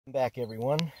Welcome back,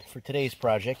 everyone. For today's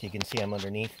project, you can see I'm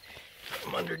underneath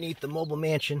the mobile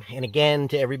mansion. And again,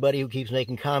 to everybody who keeps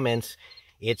making comments,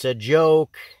 it's a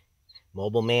joke.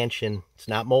 Mobile mansion. It's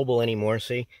not mobile anymore,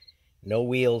 see? No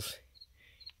wheels.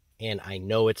 And I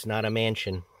know it's not a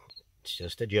mansion. It's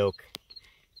just a joke.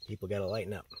 People gotta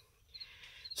lighten up.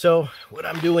 So what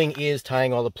I'm doing is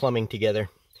tying all the plumbing together.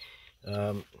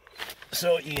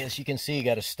 So as you can see, you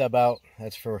got a stub out.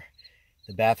 That's for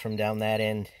the bathroom down that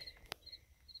end.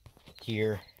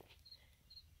 Here,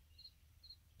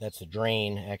 that's a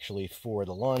drain actually for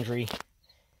the laundry,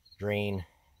 drain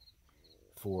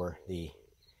for the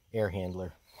air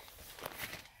handler.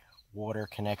 Water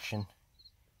connection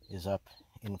is up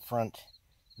in front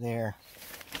there.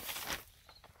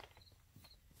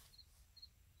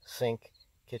 Sink,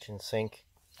 kitchen sink,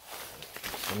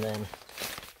 and then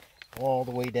all the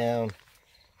way down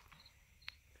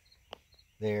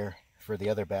there for the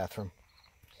other bathroom.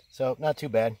 So not too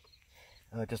bad.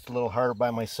 Just a little harder by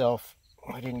myself.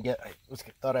 I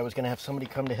thought I was going to have somebody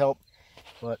come to help,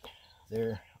 but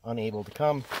they're unable to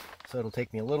come. So it'll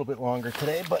take me a little bit longer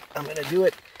today, but I'm going to do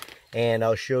it. And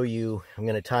I'll show you, I'm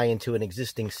going to tie into an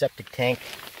existing septic tank.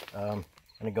 I'm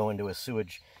going to go into a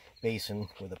sewage basin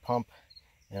with a pump,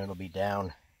 and it'll be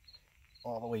down,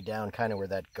 all the way down, kind of where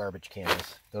that garbage can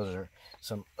is. Those are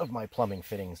some of my plumbing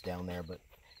fittings down there, but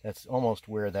that's almost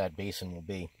where that basin will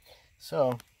be.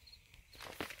 So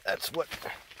that's what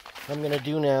I'm going to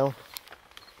do now.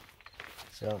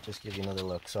 So I'll just give you another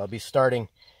look. So I'll be starting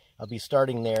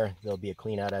there. There'll be a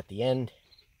clean out at the end,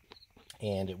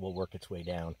 and it will work its way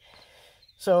down.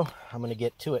 So I'm going to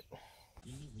get to it.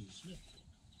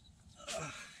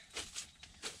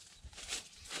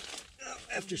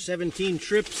 After 17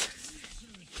 trips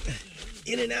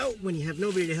in and out, when you have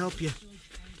nobody to help you,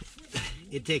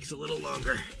 it takes a little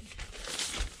longer.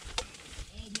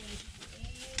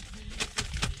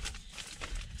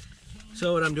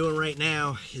 So what I'm doing right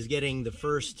now is getting the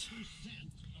first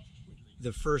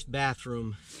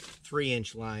bathroom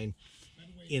 3-inch line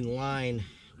in line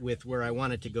with where I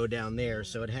want it to go down there.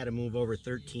 So it had to move over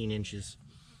 13 inches.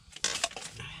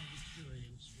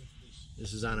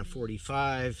 This is on a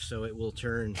 45, so it will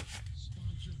turn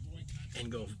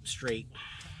and go straight.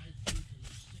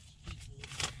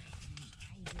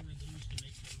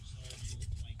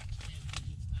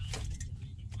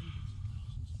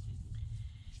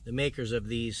 The makers of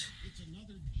these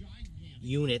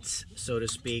units, so to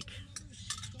speak,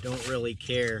 don't really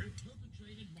care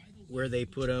where they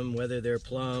put them, whether they're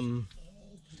plumb.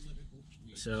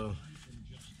 So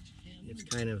it's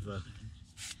kind of a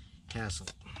hassle.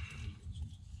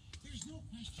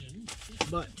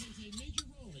 But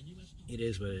it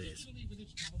is what it is.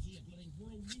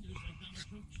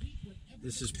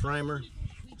 This is primer,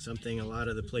 something a lot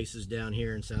of the places down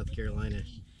here in South Carolina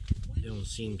don't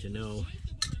seem to know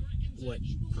what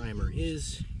primer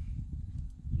is,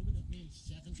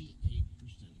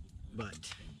 but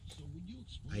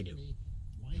I do,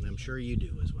 and I'm sure you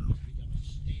do as well.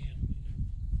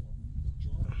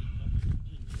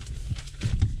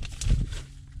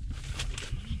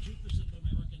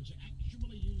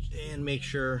 And make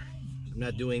sure, I'm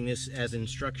not doing this as an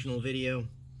instructional video,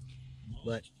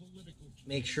 but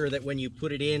make sure that when you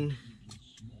put it in,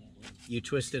 you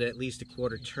twist it at least a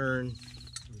quarter turn,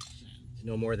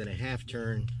 no more than a half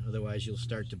turn, otherwise you'll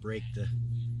start to break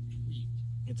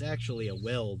it's actually a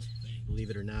weld, believe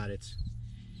it or not.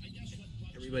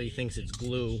 Everybody thinks it's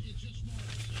glue,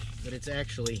 but it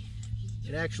actually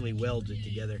welds it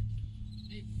together.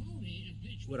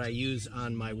 What I use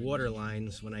on my water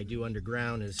lines when I do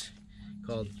underground is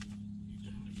called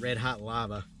red hot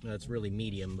lava. Well, it's really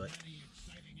medium, but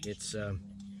it's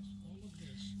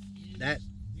that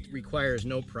requires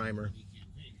no primer,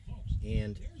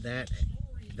 and that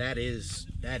is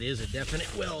a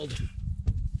definite weld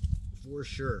for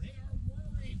sure.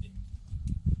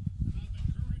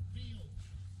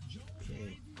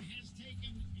 Okay.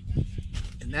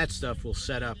 And that stuff will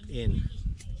set up in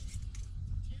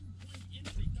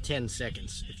 10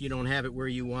 seconds. If you don't have it where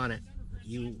you want it,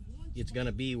 it's going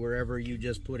to be wherever you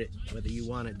just put it, whether you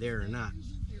want it there or not.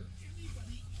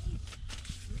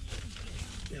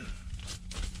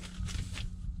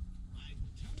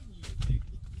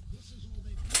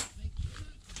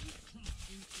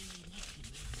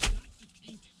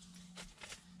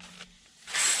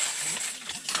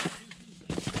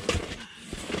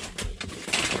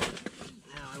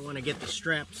 I want to get the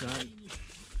straps on, at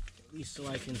least so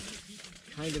I can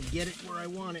kind of get it where I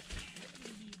want it.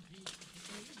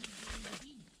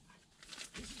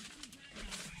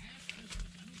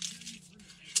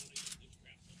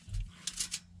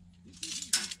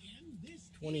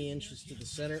 "20 inches to the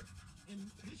center."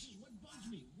 this is what bugs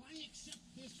me. Why accept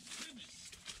this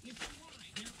premise? It's a lie.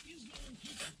 There is no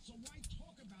impeachment. So why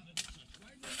talk about it as such?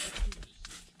 Why react to it as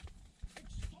such?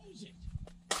 Expose it.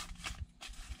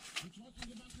 We're talking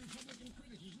about Republican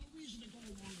critics. There's no reason to go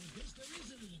along with this. There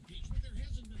isn't an impeachment. There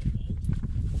hasn't been a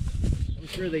vote. I'm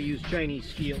sure they use Chinese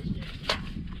steel,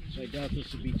 so I doubt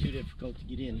this would be too difficult to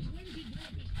get in. Where does he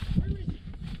grab this? Where is it?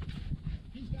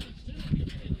 He's got a Senate committee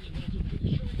that has a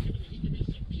big showing committee. He could be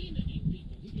subpoenaing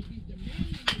people. He could be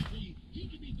demanding that he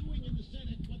could be doing in the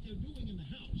Senate what they're doing in the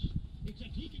House,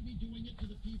 except he could be doing it to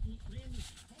the people.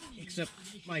 Except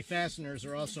my fasteners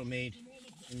are also made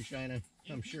in China,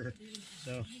 I'm sure.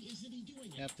 So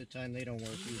half the time they don't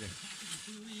work either.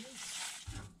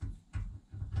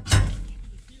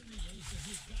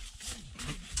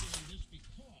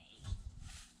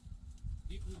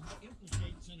 It would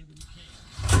implicate Senator McCain.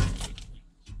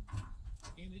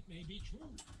 And it may be true.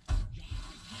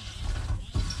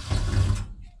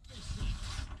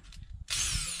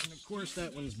 And of course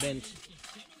that one's bent.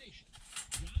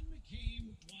 John McCain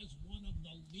was one of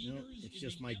the leaders. No, it's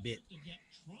just my bit. To get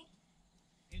Trump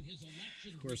and his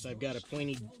election. Of course I've got a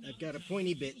pointy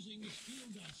bit.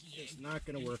 It's not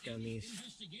going to work on these.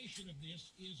 Investigation of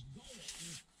this is going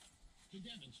to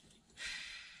demonstrate.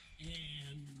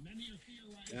 And many are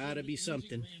theorizing Gotta be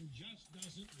something. just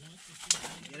doesn't want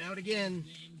the Get out again.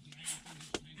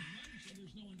 so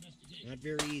there's no investigation. Not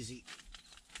very easy.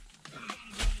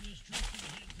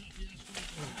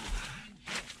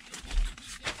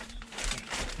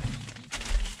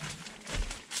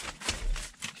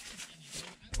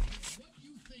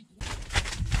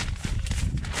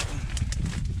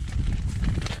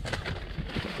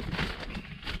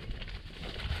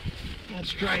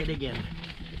 Let's try it again.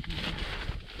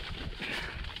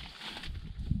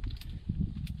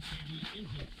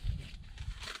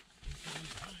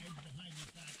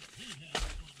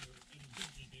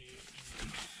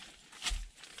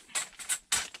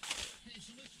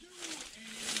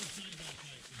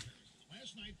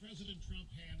 President Trump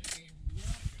had a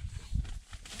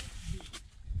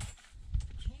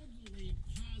totally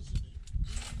positive,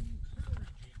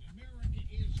 encouraging, America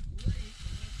is great,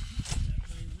 and let's keep it that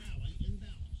way rally in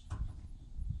Dallas.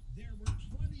 There were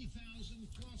 20,000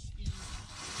 plus in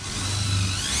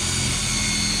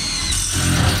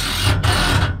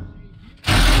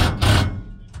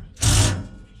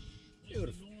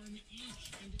Beautiful. norm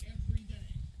each and every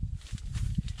day.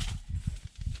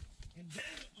 And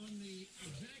then on the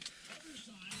exact other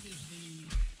side is the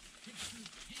picture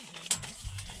painted by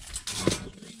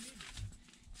Green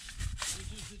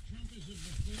which is that Trump is a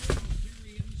buffoon, the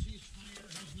Syrian ceasefire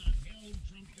has not held,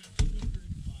 Trump got snookered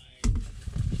by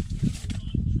Erdogan,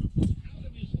 Trump is out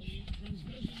of his league, Trump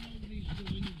doesn't know what he's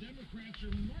doing, the Democrats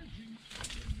are marching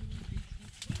out into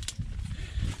impeachment.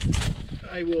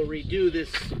 I will redo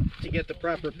this to get the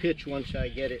proper pitch once I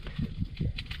get it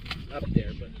up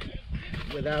there, but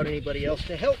without anybody else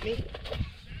to help me,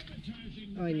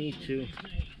 I need to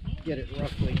get it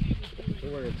roughly to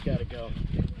where it's got to go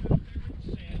and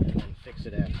then fix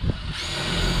it after.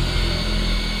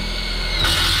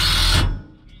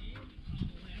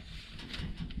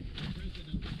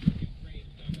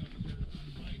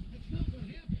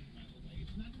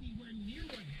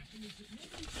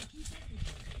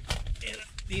 And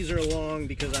these are long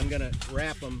because I'm going to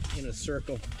wrap them in a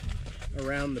circle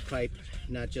around the pipe,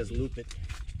 not just loop it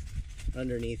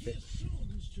underneath it.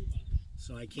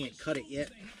 So I can't cut it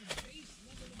yet.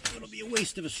 It'll be a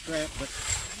waste of a strap, but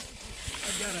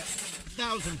I've got a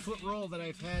 1,000-foot roll that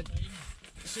I've had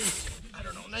since, I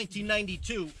don't know,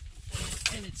 1992,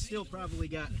 and it's still probably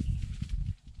got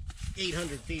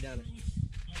 800 feet on it.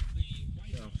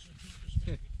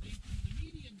 So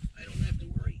I don't have to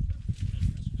worry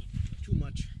too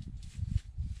much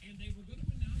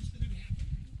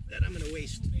that I'm going to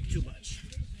waste too much.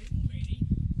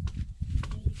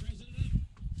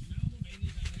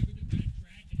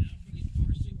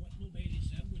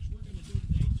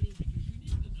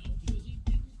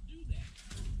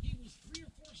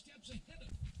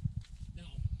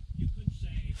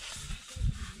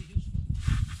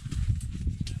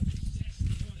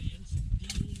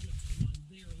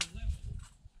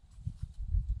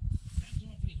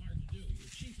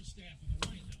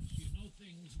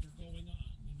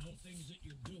 Things that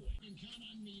you're doing, and count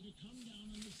on me to come down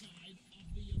on the side of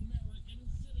the American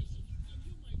citizen. Now,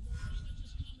 you might go, it's not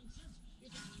just common sense.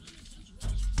 If it's common sense,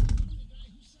 what's the guy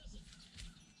who says it?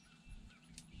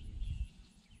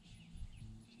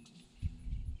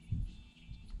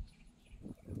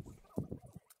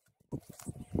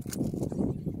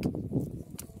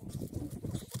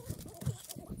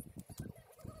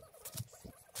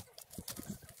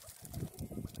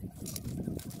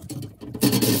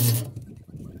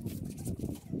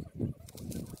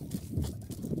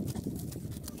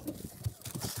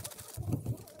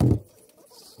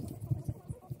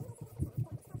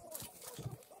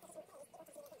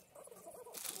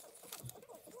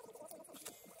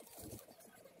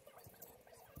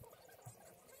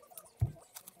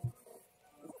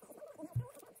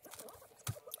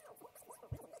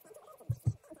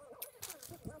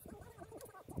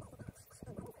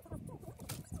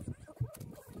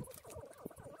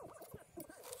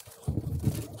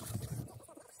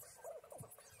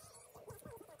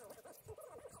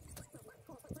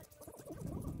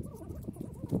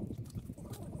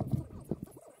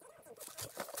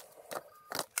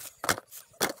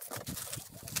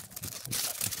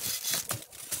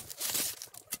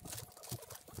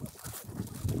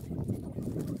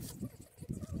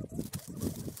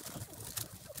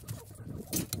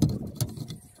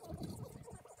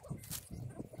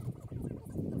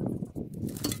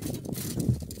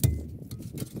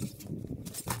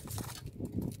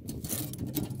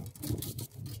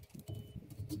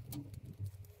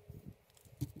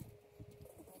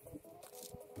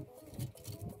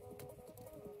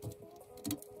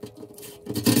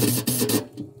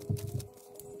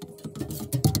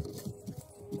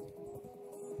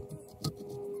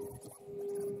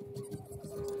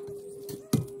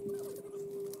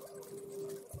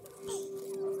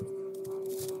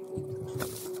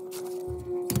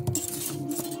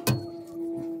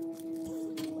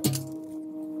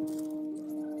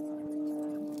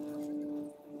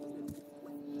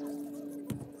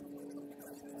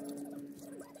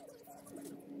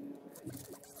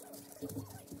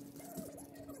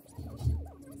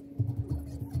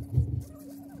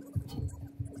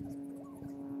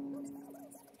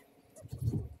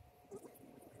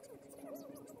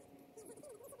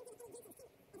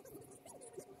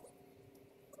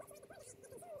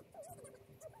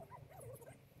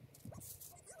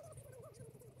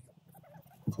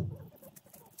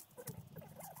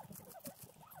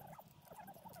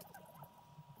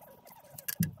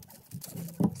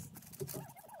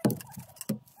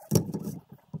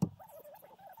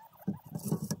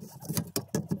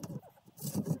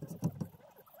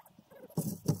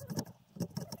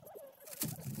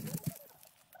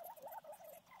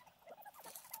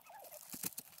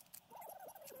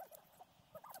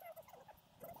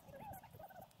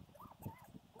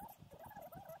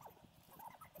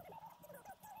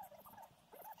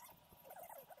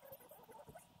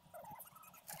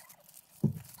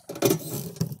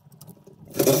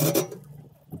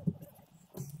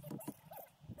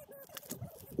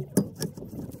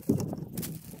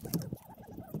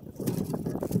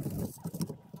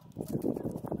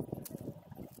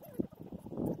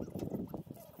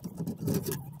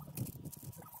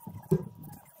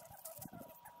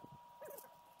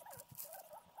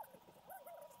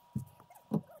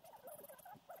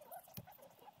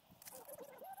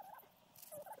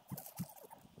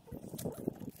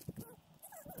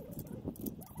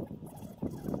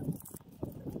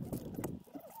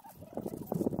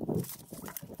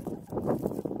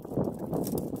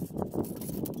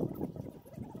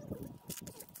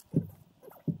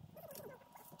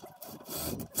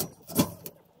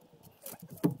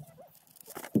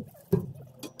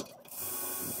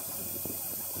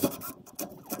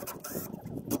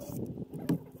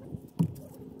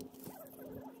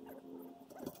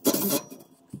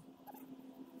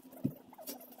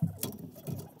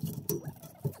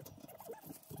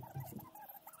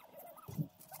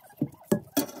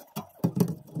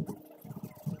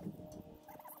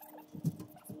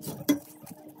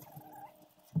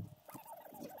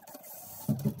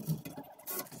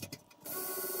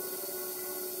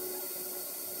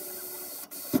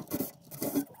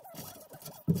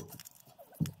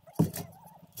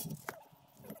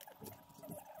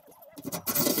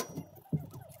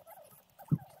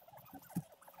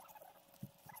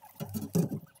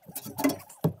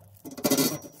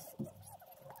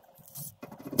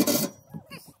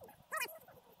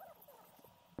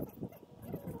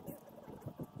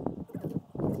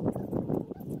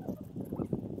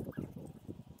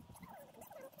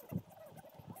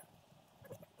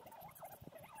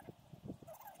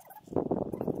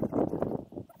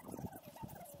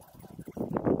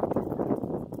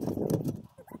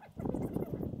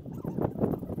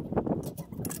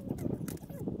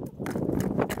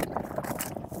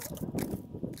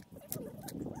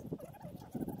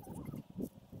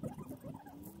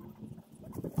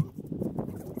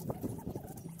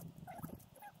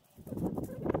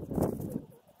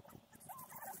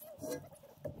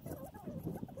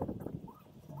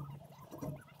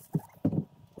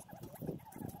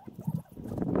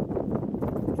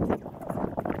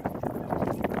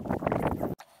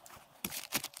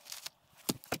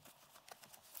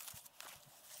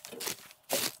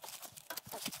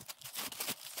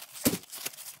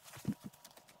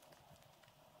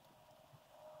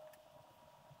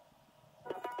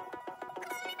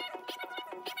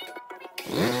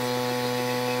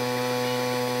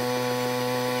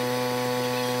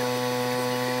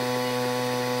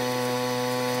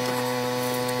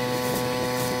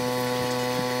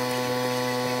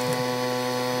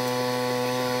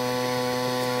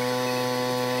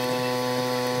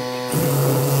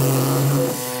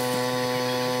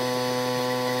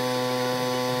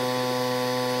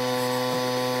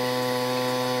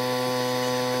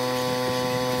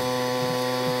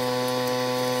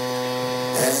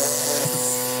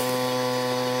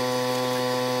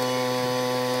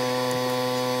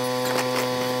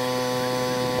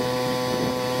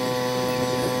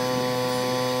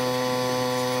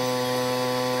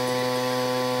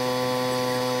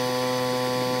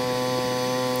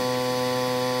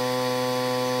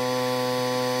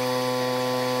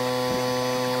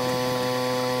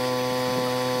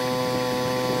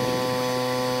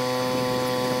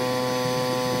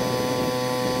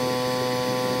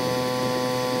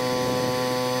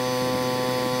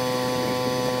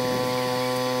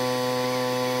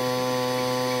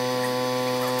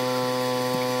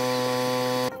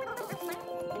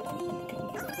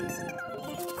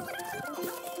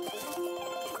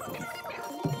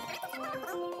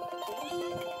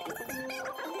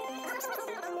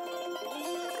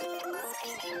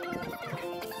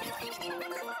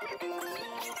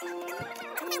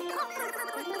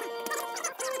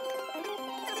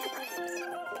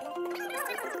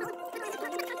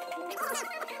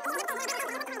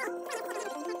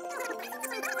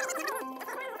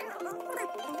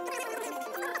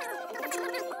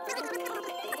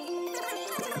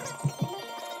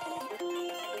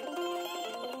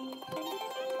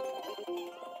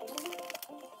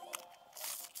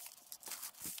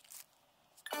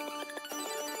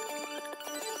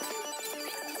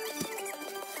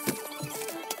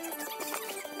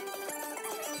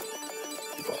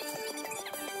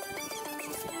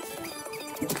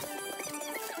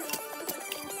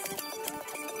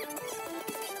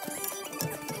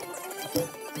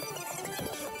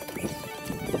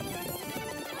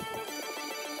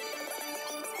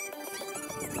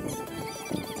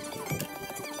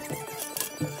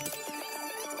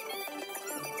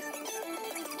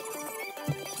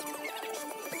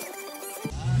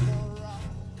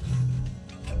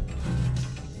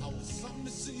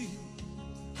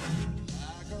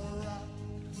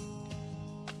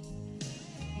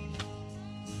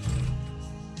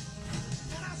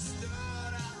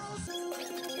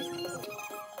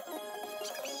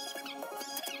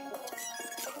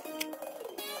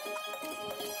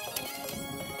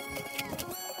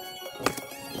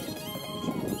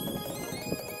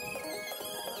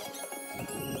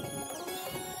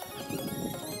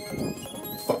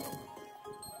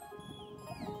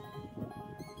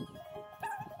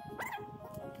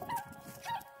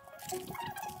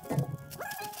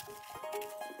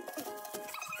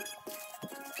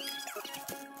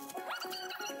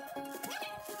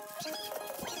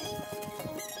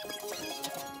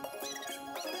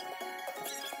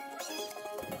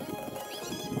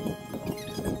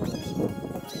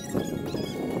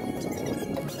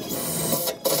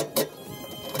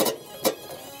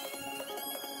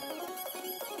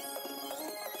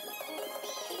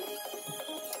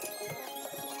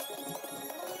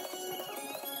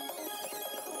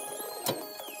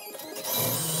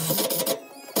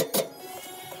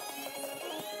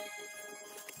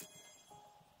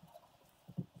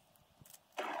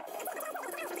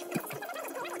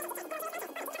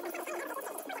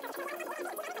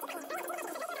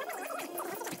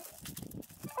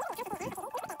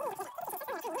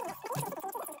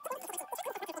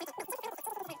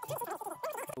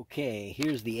 Okay,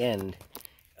 here's the end.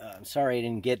 I'm sorry I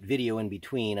didn't get video in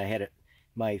between.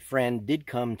 My friend did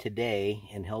come today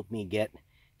and help me get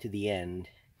to the end,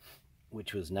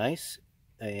 which was nice.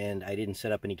 And I didn't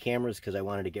set up any cameras because I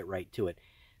wanted to get right to it.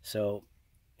 So,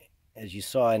 as you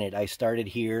saw in it, I started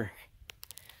here,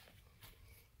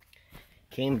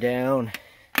 came down.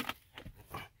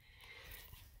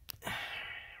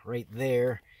 Right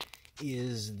there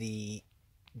is the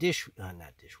not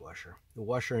dishwasher, the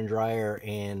washer and dryer,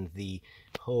 and the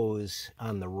hose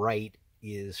on the right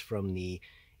is from the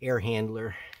air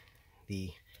handler,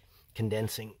 the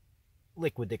condensing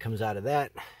liquid that comes out of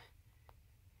that.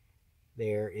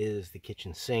 There is the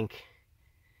kitchen sink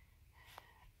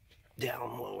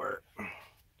down lower.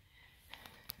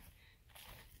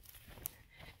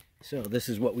 So this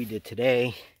is what we did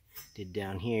today. Did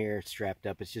down here, it's strapped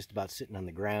up. It's just about sitting on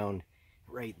the ground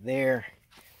right there.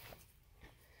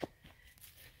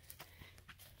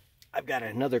 I've got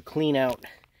another clean out.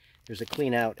 There's a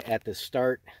clean out at the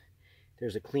start.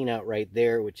 There's a clean out right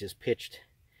there, which is pitched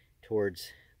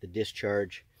towards the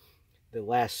discharge. The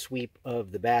last sweep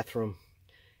of the bathroom,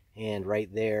 and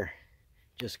right there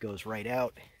just goes right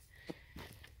out.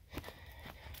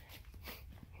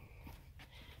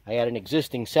 I had an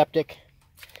existing septic.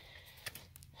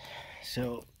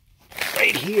 So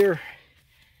right here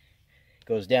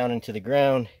goes down into the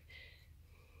ground,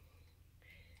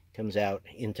 comes out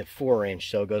into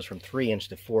 4-inch, so it goes from 3-inch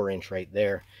to 4-inch right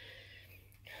there.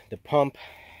 The pump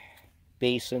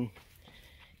basin,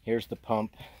 here's the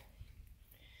pump.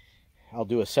 I'll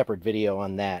do a separate video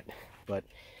on that, but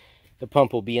the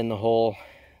pump will be in the hole.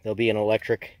 There'll be an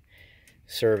electric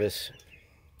service,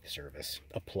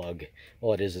 a plug.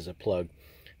 All it is a plug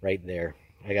right there.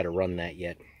 I got to run that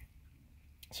yet.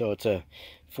 So it's a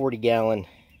 40 gallon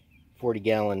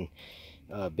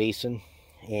basin,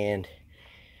 and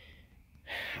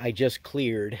I just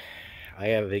cleared. I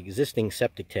have an existing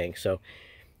septic tank, so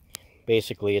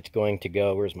basically it's going to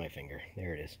go, where's my finger?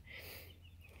 There it is.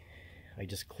 I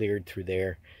just cleared through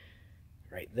there,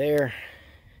 right there.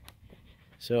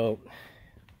 So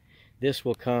this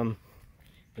will come,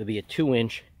 it'll be a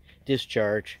 2-inch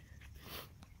discharge,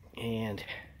 and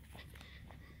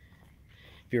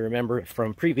if you remember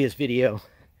from previous video,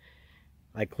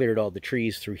 I cleared all the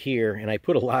trees through here, and I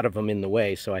put a lot of them in the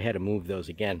way, so I had to move those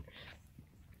again.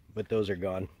 But those are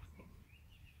gone.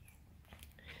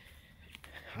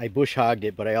 I bush hogged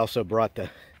it, but I also brought the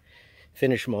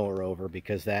finish mower over,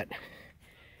 because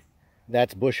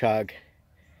that's bush hog,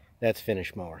 that's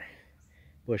finish mower.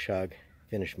 Bush hog,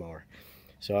 finish mower.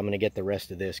 So I'm going to get the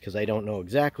rest of this, because I don't know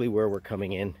exactly where we're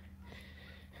coming in,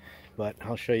 but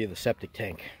I'll show you the septic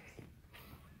tank.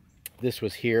 This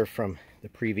was here from the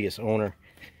previous owner,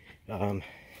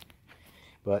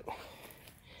 but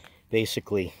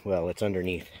basically, well, it's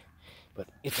underneath, but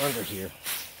it's under here.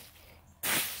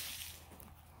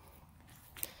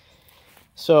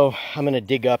 So I'm going to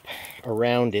dig up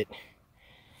around it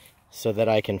so that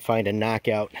I can find a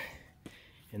knockout,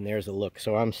 and there's a look.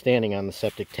 So I'm standing on the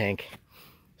septic tank,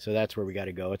 so that's where we got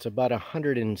to go. It's about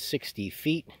 160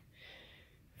 feet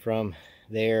from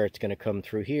there. It's going to come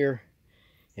through here,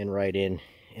 and right in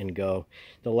and go.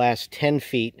 The last 10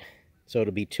 feet, so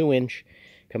it'll be 2-inch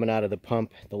coming out of the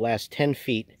pump. The last 10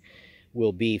 feet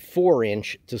will be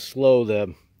 4-inch to slow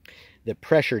the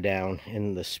pressure down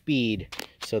and the speed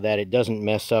so that it doesn't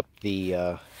mess up the,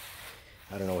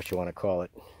 I don't know what you want to call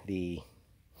it, the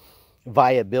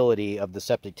viability of the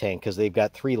septic tank, because they've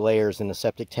got 3 layers in the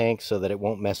septic tank so that it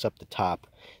won't mess up the top,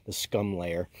 the scum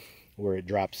layer, where it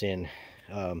drops in.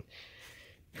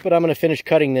 But I'm going to finish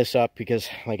cutting this up because,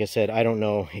 like I said, I don't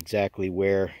know exactly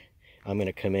where I'm going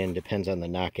to come in. Depends on the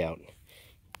knockout.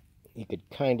 You could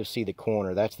kind of see the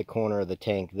corner. That's the corner of the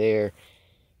tank there,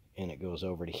 and it goes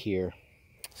over to here.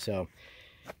 So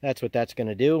that's what that's going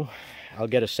to do. I'll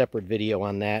get a separate video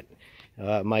on that.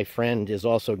 My friend is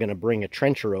also going to bring a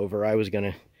trencher over. I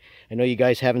know you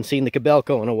guys haven't seen the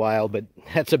Kobelco in a while, but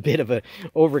that's a bit of a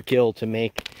overkill to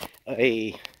make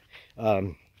a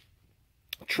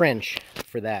trench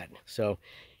for that. So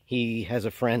he has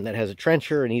a friend that has a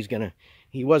trencher, and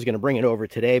he was gonna bring it over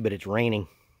today, but it's raining,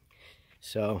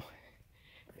 so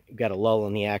we've got a lull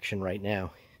in the action right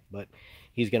now. But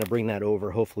he's gonna bring that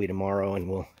over hopefully tomorrow,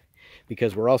 and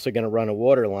because we're also gonna run a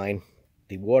water line.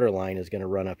 The water line is gonna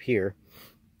run up here,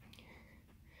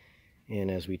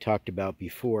 and as we talked about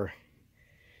before,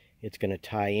 it's gonna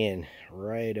tie in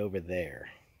right over there.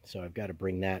 So I've got to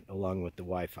bring that along with the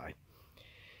Wi-Fi.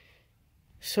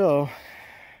 So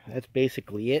that's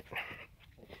basically it.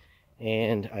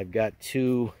 And I've got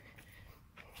 2,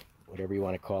 whatever you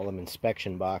want to call them,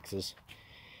 inspection boxes.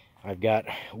 I've got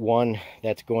one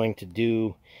that's going to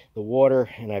do the water,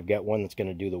 and I've got one that's going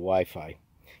to do the Wi-Fi.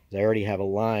 I already have a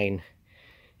line,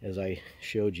 as I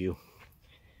showed you,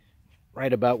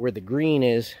 right about where the green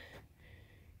is.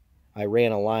 I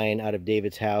ran a line out of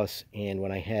David's house, and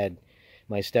when I had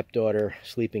my stepdaughter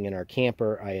sleeping in our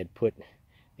camper, I had put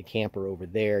the camper over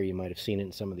there. You might have seen it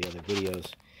in some of the other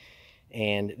videos.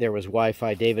 And there was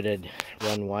Wi-Fi. David had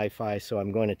run Wi-Fi, so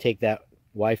I'm going to take that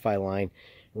Wi-Fi line,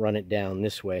 run it down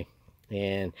this way.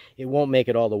 And it won't make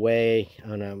it all the way,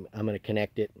 and I'm going to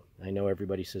connect it. I know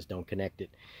everybody says don't connect it,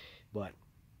 but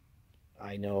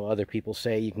I know other people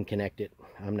say you can connect it.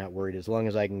 I'm not worried. As long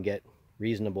as I can get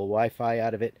reasonable Wi-Fi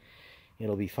out of it,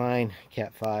 it'll be fine.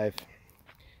 Cat 5.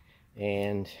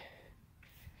 And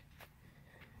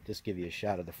just give you a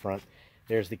shot of the front.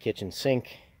 There's the kitchen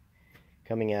sink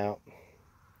coming out,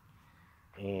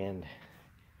 and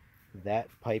that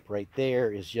pipe right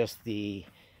there is just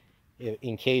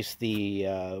in case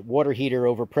the water heater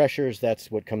overpressures.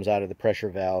 That's what comes out of the pressure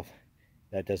valve.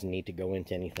 That doesn't need to go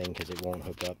into anything because it won't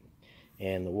hook up.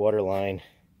 And the water line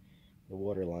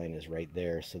is right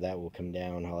there, so that will come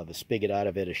down. I'll have a spigot out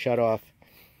of it, a shutoff.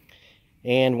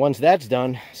 And once that's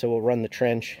done, so we'll run the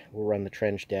trench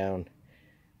down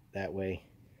that way.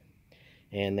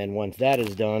 And then once that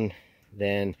is done,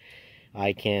 then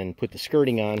I can put the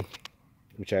skirting on,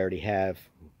 which I already have.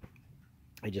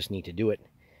 I just need to do it.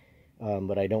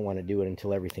 But I don't want to do it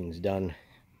until everything's done.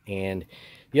 And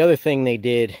the other thing they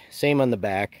did, same on the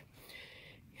back.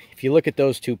 If you look at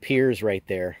those 2 piers right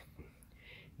there,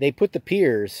 they put the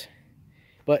piers,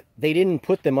 but they didn't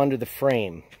put them under the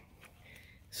frame.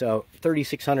 So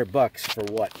 $3,600 for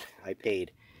what I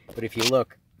paid. But if you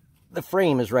look, the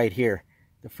frame is right here.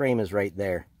 The frame is right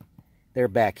there. They're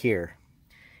back here.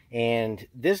 And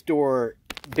this door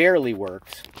barely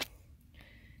works.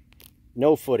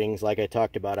 No footings, like I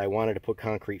talked about. I wanted to put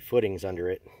concrete footings under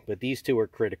it, but these 2 are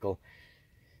critical.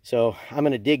 So I'm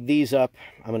going to dig these up.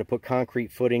 I'm going to put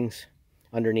concrete footings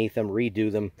underneath them, redo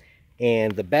them.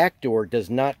 And the back door does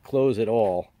not close at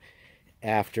all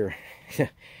after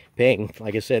paying,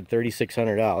 like I said,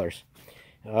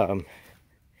 $3,600.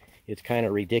 It's kind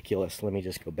of ridiculous. Let me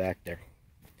just go back there.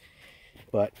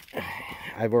 But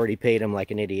I've already paid them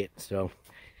like an idiot, so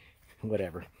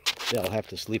whatever. They'll have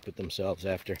to sleep with themselves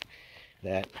after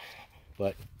that.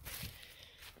 But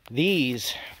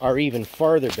these are even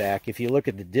farther back if you look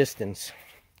at the distance.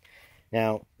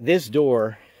 Now, this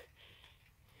door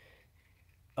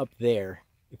up there,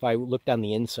 if I looked on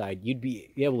the inside, you'd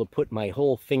be able to put my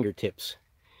whole fingertips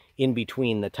in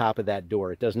between the top of that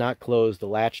door. It does not close. The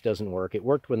latch doesn't work. It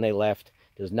worked when they left.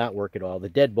 Does not work at all. The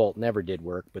deadbolt never did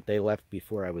work, but they left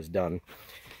before I was done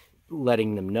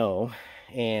letting them know.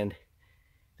 And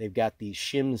they've got these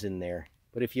shims in there.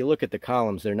 But if you look at the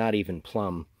columns, they're not even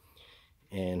plumb.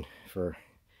 And for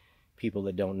people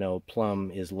that don't know,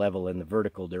 plumb is level in the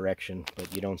vertical direction,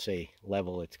 but you don't say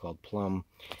level, it's called plumb.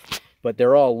 But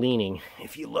they're all leaning.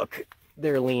 If you look,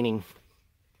 they're leaning,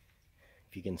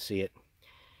 if you can see it.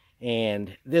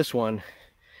 And this one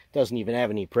doesn't even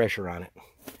have any pressure on it.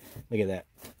 Look at that.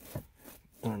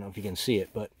 I don't know if you can see it,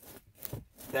 but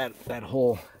that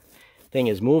whole thing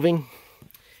is moving.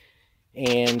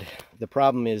 and the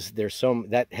problem is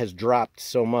that has dropped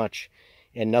so much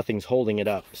and nothing's holding it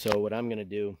up. So what I'm going to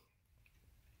do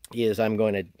is I'm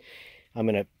going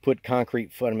to put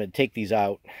concrete foot. I'm going to take these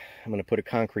out. I'm going to put a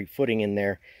concrete footing in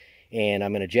there, and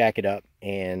I'm going to jack it up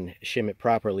and shim it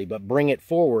properly, but bring it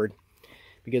forward,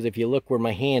 because if you look where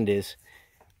my hand is,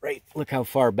 right, look how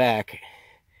far back.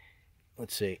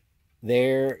 Let's see.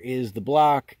 There is the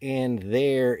block and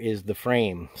there is the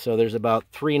frame. So there's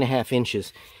about 3.5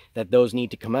 inches that those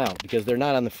need to come out, because they're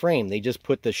not on the frame. They just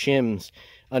put the shims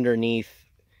underneath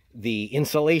the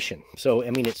insulation. So,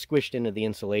 I mean, it's squished into the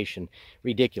insulation.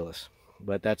 Ridiculous.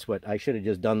 But that's what I should have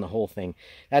just done, the whole thing.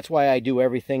 That's why I do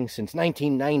everything since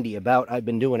 1990 I've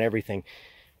been doing everything.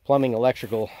 Plumbing,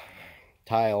 electrical,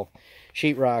 tile,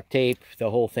 sheetrock, tape, the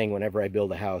whole thing whenever I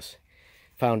build a house.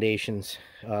 Foundations.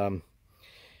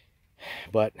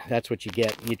 But that's what you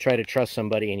get. You try to trust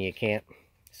somebody and you can't.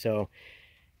 So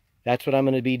that's what I'm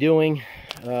going to be doing.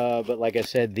 But like I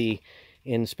said, the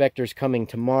inspector's coming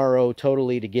tomorrow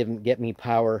totally to get me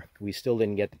power. We still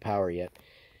didn't get the power yet.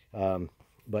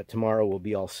 But tomorrow we'll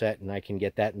be all set and I can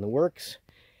get that in the works.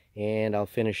 And I'll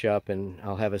finish up, and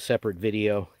I'll have a separate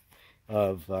video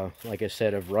of, like I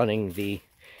said, of running the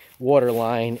water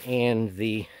line and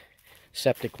the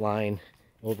septic line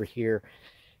over here.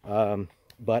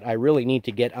 But I really need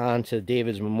to get on to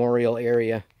David's Memorial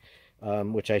area,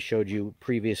 which I showed you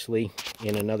previously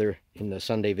in the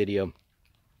Sunday video.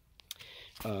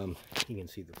 You can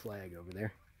see the flag over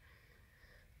there.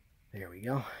 There we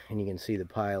go. And you can see the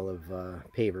pile of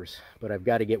pavers. But I've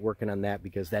got to get working on that,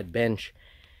 because that bench,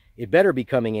 it better be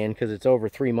coming in, because it's over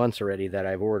 3 months already that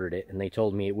I've ordered it. And they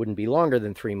told me it wouldn't be longer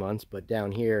than 3 months, but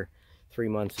down here, 3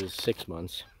 months is 6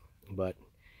 months. But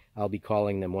I'll be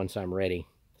calling them once I'm ready.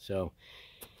 So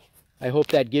I hope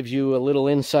that gives you a little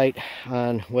insight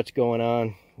on what's going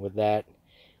on with that.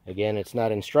 Again, it's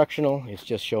not instructional. It's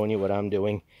just showing you what I'm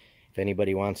doing. If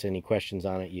anybody wants any questions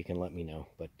on it, you can let me know.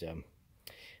 But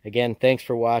again, thanks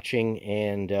for watching,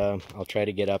 and I'll try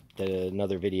to get up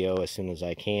another video as soon as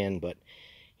I can, but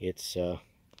it's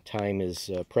time is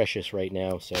precious right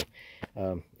now. So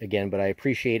again, but I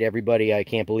appreciate everybody. I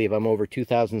can't believe I'm over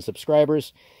 2,000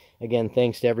 subscribers. Again,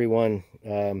 thanks to everyone.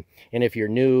 And if you're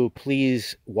new,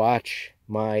 please watch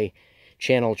my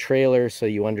channel trailer so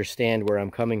you understand where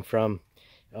I'm coming from,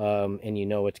 and you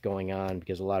know what's going on,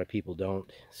 because a lot of people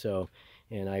don't. So,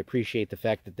 and I appreciate the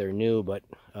fact that they're new, but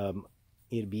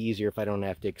it'd be easier if I don't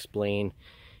have to explain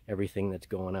everything that's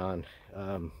going on.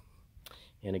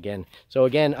 And again,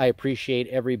 I appreciate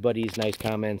everybody's nice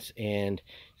comments, and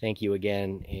thank you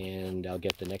again, and I'll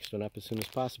get the next one up as soon as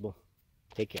possible.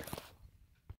 Take care.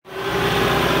 So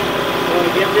to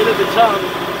get rid of the tub,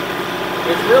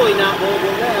 it's really not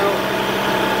mobile now.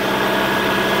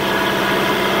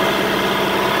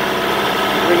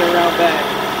 Bring it around back.